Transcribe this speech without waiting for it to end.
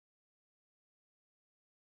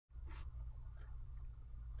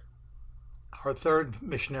Our third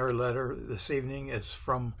missionary letter this evening is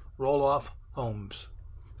from Roloff Homes.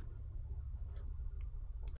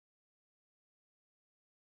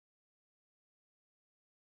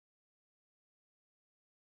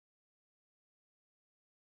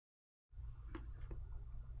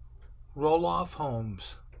 Roloff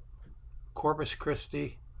Homes, Corpus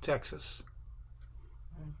Christi, Texas.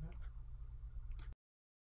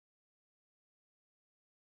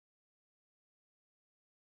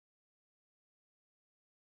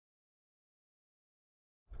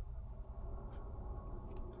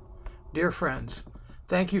 Dear friends,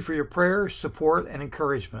 thank you for your prayers, support, and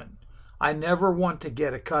encouragement. I never want to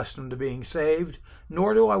get accustomed to being saved,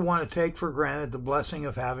 nor do I want to take for granted the blessing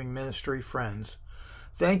of having ministry friends.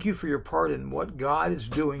 Thank you for your part in what God is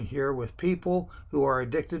doing here with people who are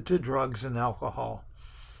addicted to drugs and alcohol.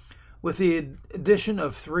 With the addition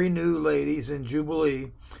of 3 new ladies in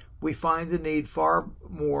Jubilee, we find the need far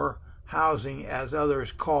more housing as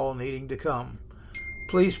others call needing to come.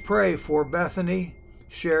 Please pray for Bethany,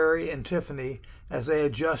 Sherry, and Tiffany as they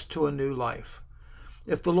adjust to a new life.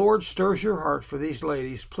 If the Lord stirs your heart for these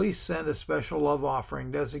ladies, please send a special love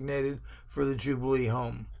offering designated for the Jubilee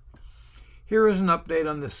home. Here is an update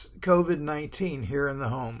on this COVID-19 here in the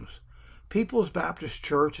homes. People's Baptist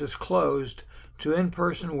Church is closed to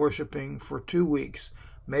in-person worshiping for 2 weeks,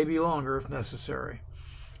 maybe longer if necessary.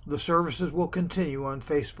 The services will continue on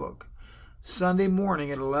Facebook, Sunday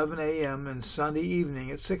morning at 11 a.m. and Sunday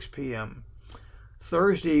evening at 6 p.m.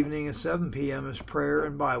 Thursday evening at 7 p.m. is prayer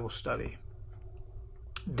and Bible study.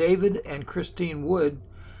 David and Christine Wood,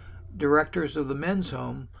 directors of the men's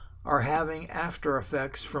home, are having after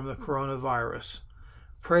effects from the coronavirus.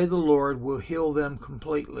 Pray the Lord will heal them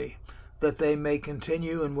completely, that they may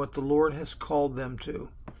continue in what the Lord has called them to.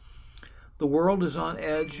 The world is on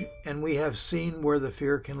edge, and we have seen where the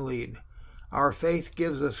fear can lead. Our faith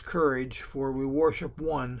gives us courage, for we worship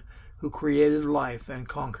one who created life and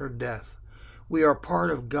conquered death. We are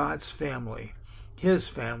part of God's family, His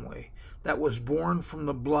family, that was born from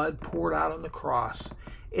the blood poured out on the cross.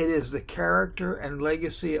 It is the character and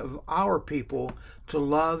legacy of our people to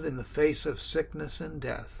love in the face of sickness and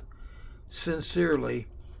death. Sincerely,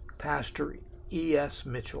 Pastor E.S.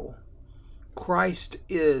 Mitchell. Christ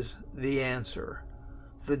is the answer.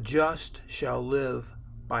 The just shall live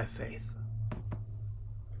by faith.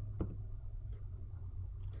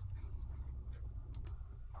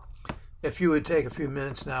 If you would take a few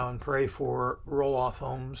minutes now and pray for Roloff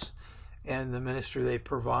Homes and the ministry they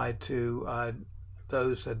provide to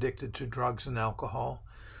those addicted to drugs and alcohol,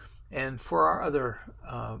 and for our other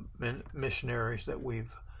missionaries that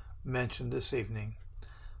we've mentioned this evening.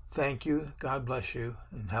 Thank you, God bless you,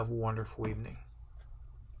 and have a wonderful evening.